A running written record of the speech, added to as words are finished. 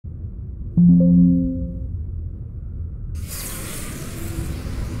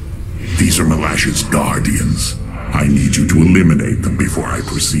These are Malash's guardians. I need you to eliminate them before I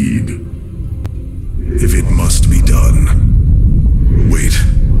proceed. If it must be done. Wait,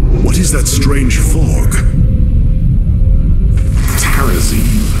 what is that strange fog?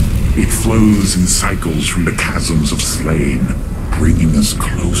 Nerazim. It flows in cycles from the chasms of slain, bringing us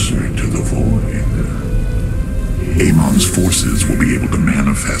closer to the void. Amon's forces will be able to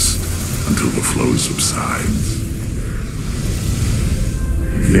manifest until the flow subsides.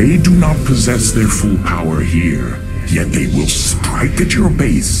 They do not possess their full power here, yet they will strike at your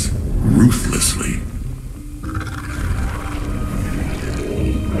base ruthlessly.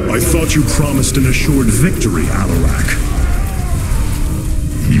 I thought you promised an assured victory, Alarak.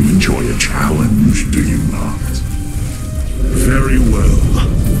 You enjoy a challenge, do you not? Very well.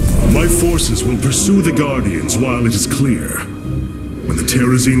 My forces will pursue the Guardians while it is clear. When the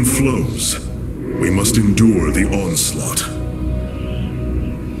Nerazim flows, we must endure the onslaught.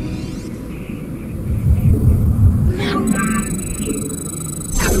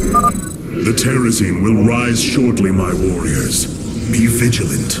 The Nerazim will rise shortly, my warriors. Be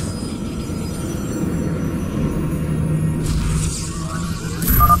vigilant.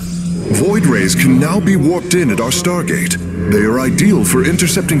 Void rays can now be warped in at our Stargate. They are ideal for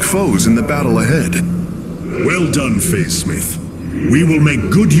intercepting foes in the battle ahead. Well done, Phasesmith. We will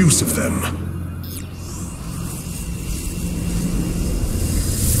make good use of them.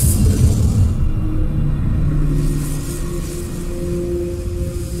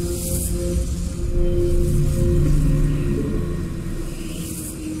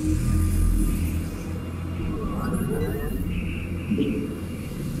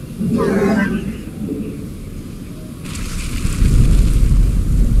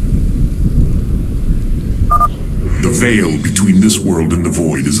 The veil between this world and the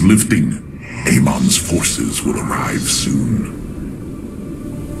void is lifting. Amon's forces will arrive soon.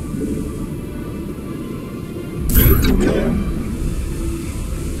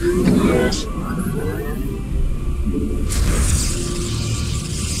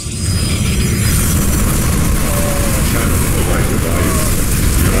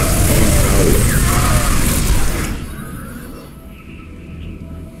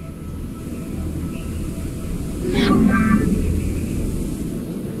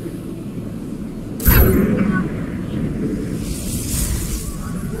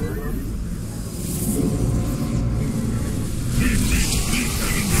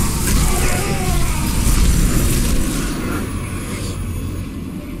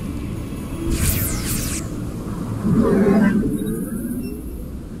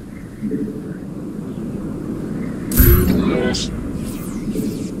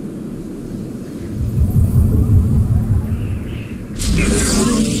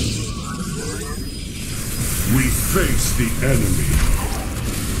 We face the enemy.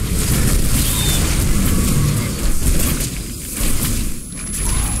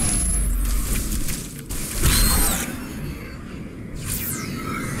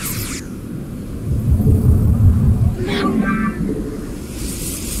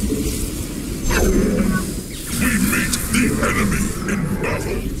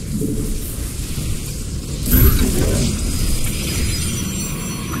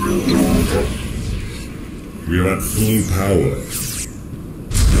 We are at full power.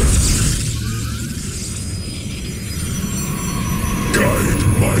 Guide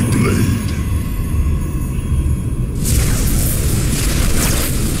my blade.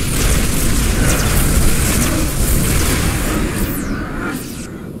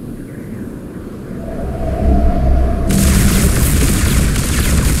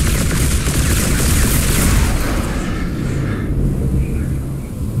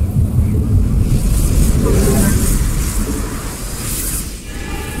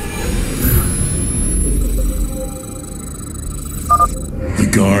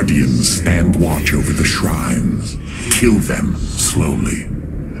 Guardians stand watch over the shrines. Kill them slowly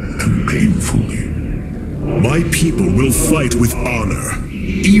and painfully. My people will fight with honor,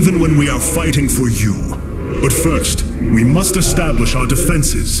 even when we are fighting for you. But first, we must establish our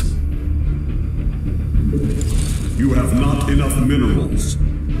defenses. You have not enough minerals.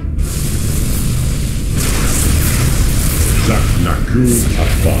 Xel'Naga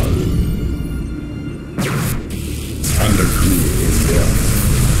Afal. And the crew is there.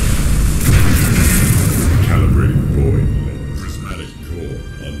 Calibrating void. Prismatic core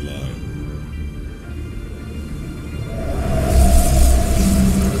online.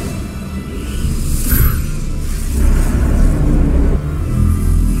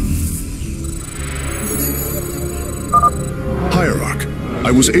 Hierarch, I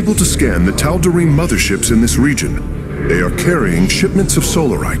I was able to scan the Tal'Darim motherships in this region. They are carrying shipments of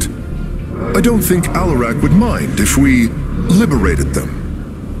solarite. I don't think Alarak would mind if we liberated them.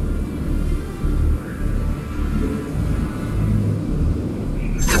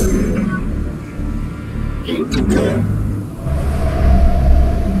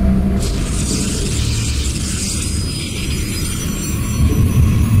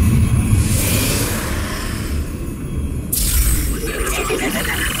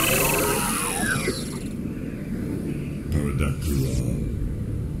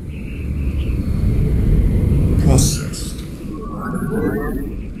 Processed.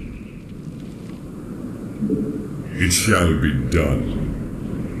 It shall be done.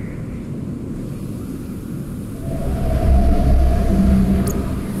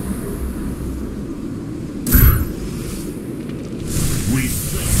 We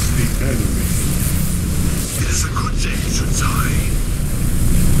face the enemy. It is a good day to die.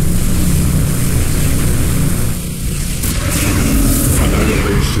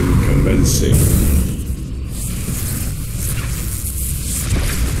 Annihilation commencing.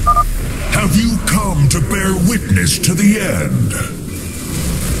 Have you come to bear witness to the end?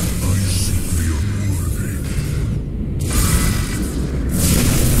 I seek the unworthy.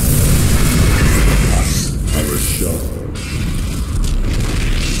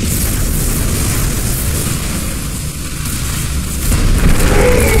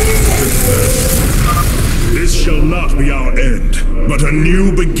 This shall not be our end, but a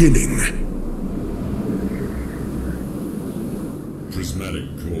new beginning. Prismatic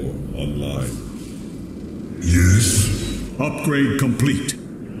core online. Yes? Upgrade complete.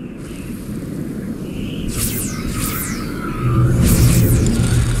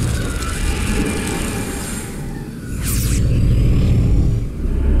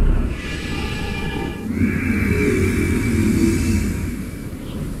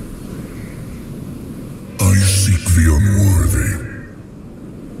 I seek the unworthy.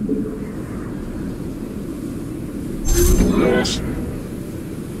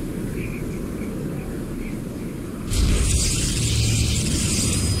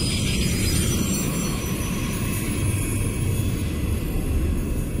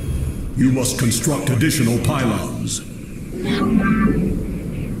 You must construct additional pylons. Do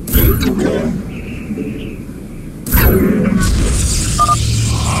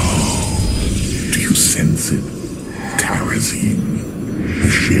you sense it? Nerazim. A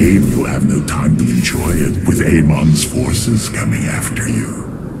shame you have no time to enjoy it with Amon's forces coming after you.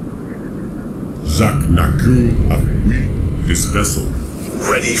 Xel'Naga Ahwi, this vessel.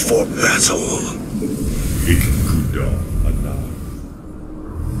 Ready for battle. Executor alive.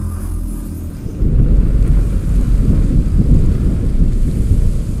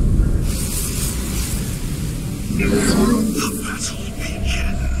 The battle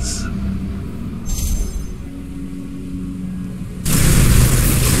begins.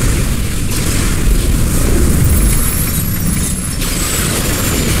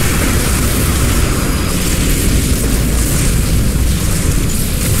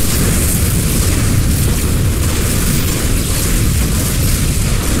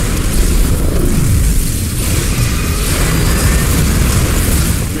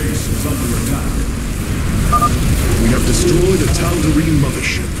 Base is under attack. We have destroyed a Tal'Darim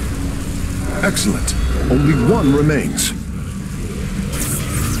mothership. Excellent. Only one remains.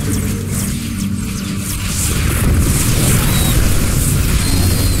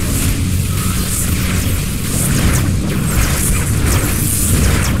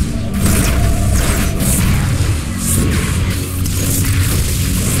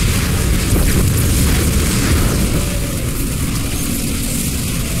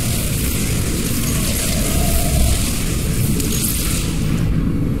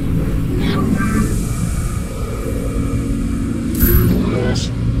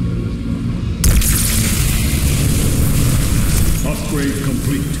 Upgrade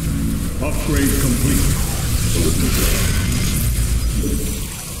complete. Upgrade complete.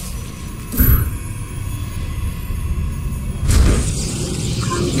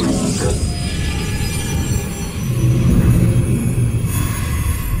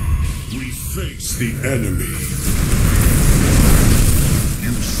 We face the enemy.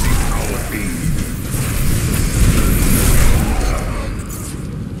 You seek our aid.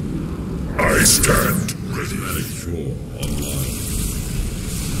 I stand. Prismatic core online.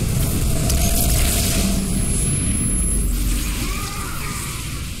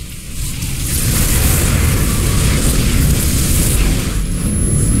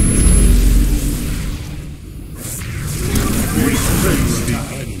 We face the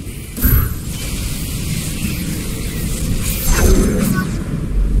enemy.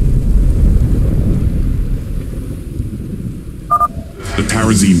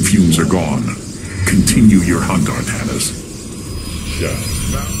 Terrazine fumes are gone. Continue your hunt, Artanis.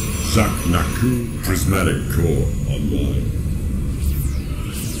 Xel'Naga prismatic core online.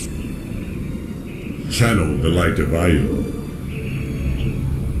 Channel the light of Aiur.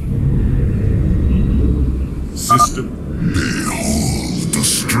 System. Behold the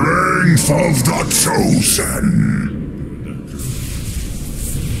strength of the Chosen!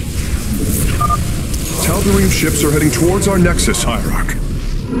 Tal'Darim ships are heading towards our nexus, hierarch.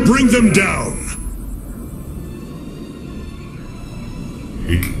 Bring them down!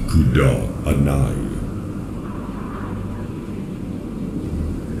 Executor Anai.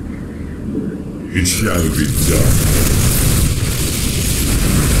 It shall be done.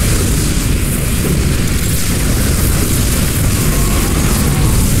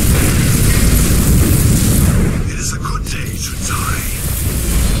 It is a good day to die.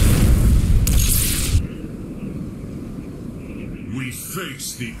 We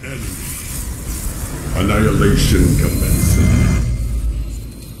face the enemy. Annihilation commences.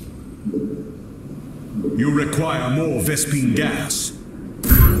 You require more Vespine gas.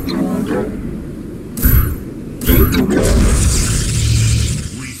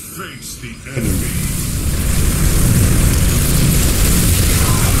 We face the enemy.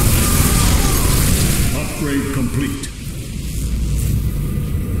 Upgrade complete.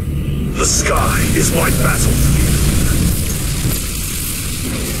 The sky is my battlefield.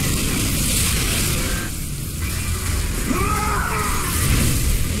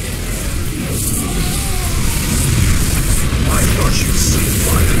 I thought you'd seen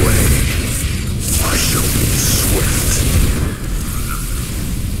my way. I shall be swift.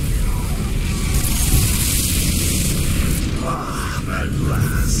 Ah, at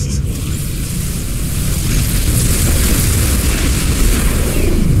last.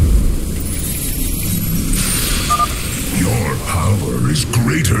 Your power is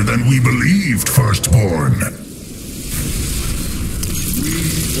greater than we believed, Firstborn. We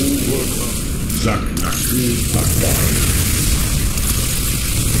overcome. Xel'Naga.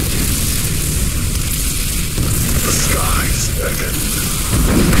 The skies beckon.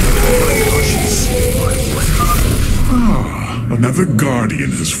 My conscience, my way. Ah, another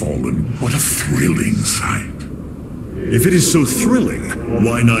Guardian has fallen. What a thrilling sight. If it is so thrilling,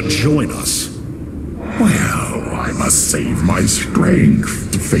 why not join us? Well, I must save my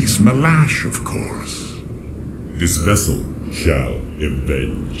strength to face Malash, of course. This vessel shall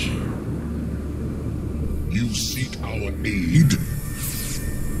avenge. You seek our aid?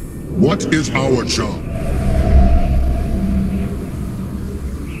 What is our job?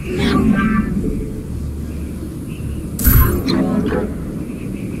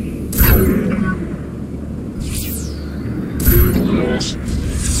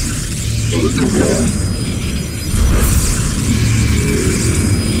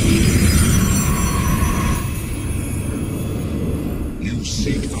 You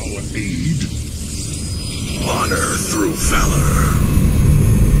seek our aid? Honor through valor.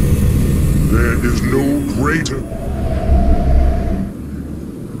 There is no greater.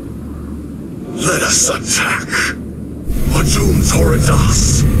 Let us attack. Adum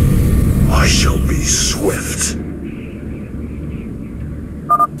Toridas. I shall be swift.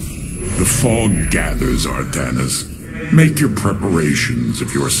 The fog gathers, Artanis. Make your preparations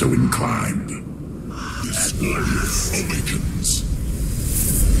if you are so inclined. The splendor awakens.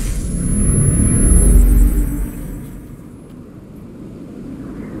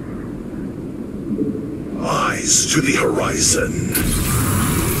 Eyes to the horizon.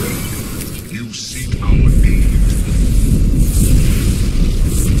 You seek our aid.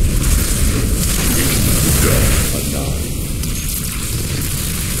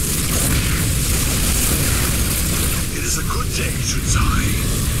 It is a good day to die.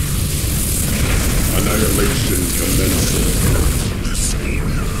 Annihilation commences. The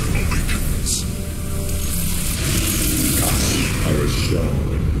splendor awakens. Arashal.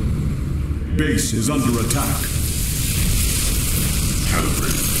 Base is under attack.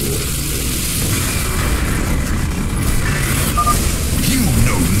 Calibrate force. You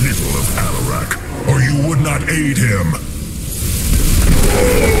know little of Alarak, or you would not aid him.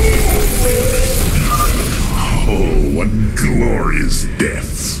 Oh, what glorious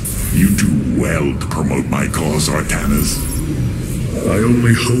deaths. You do well to promote my cause, Artanis. I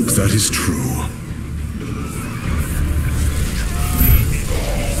only hope that is true.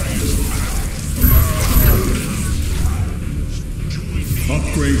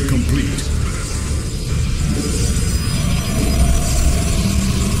 Upgrade complete.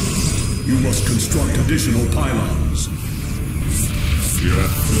 You must construct additional pylons. You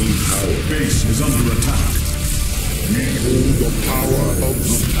have full power. Base is under attack. Behold the power of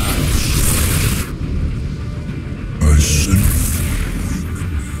the past. I sent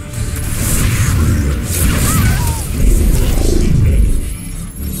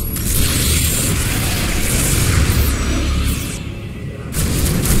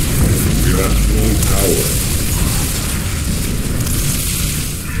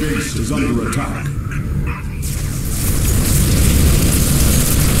Base is under attack.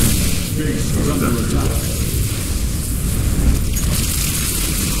 Base is under attack.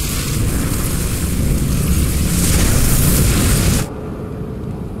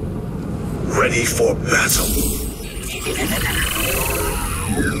 ready for battle.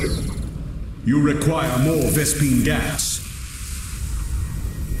 You require more Vespine gas.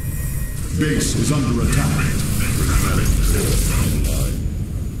 Base is under attack.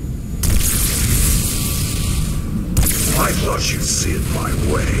 I thought you'd see it my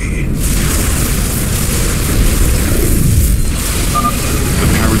way. The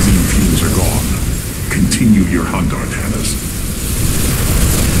Nerazim fumes are gone. Continue your hunt, Artanis.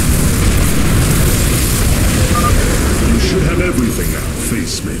 You should have everything now,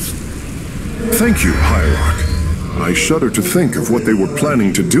 Face Smith. Thank you, Hierarch. I shudder to think of what they were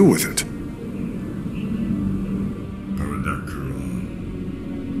planning to do with it.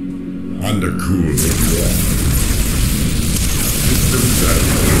 Undercool of war.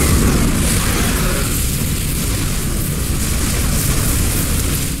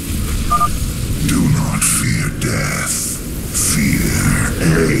 Do not fear death. Fear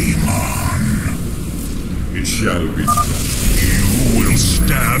Amon. It shall be. You will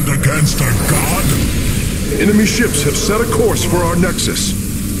stand against a god? Enemy ships have set a course for our nexus.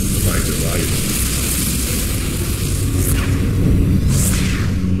 Light of light.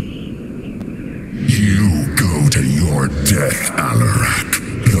 You go to your death, Alarak.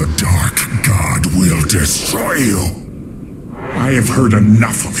 The Dark God will destroy you. I have heard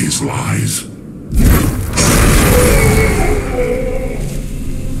enough of his lies.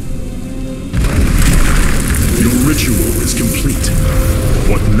 Your ritual is complete.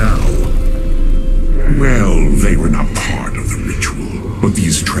 What now? Well, they were not part of the ritual, but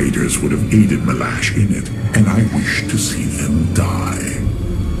these traitors would have aided Malash in it, and I wish to see them die.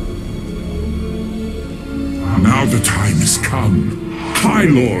 Now the time has come. High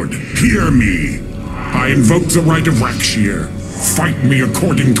Lord, hear me! I invoke the right of Rakshir. Fight me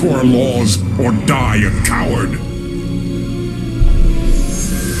according to our laws, or die a coward.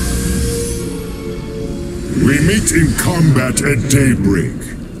 We meet in combat at daybreak.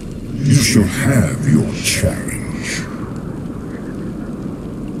 You shall have your chariot.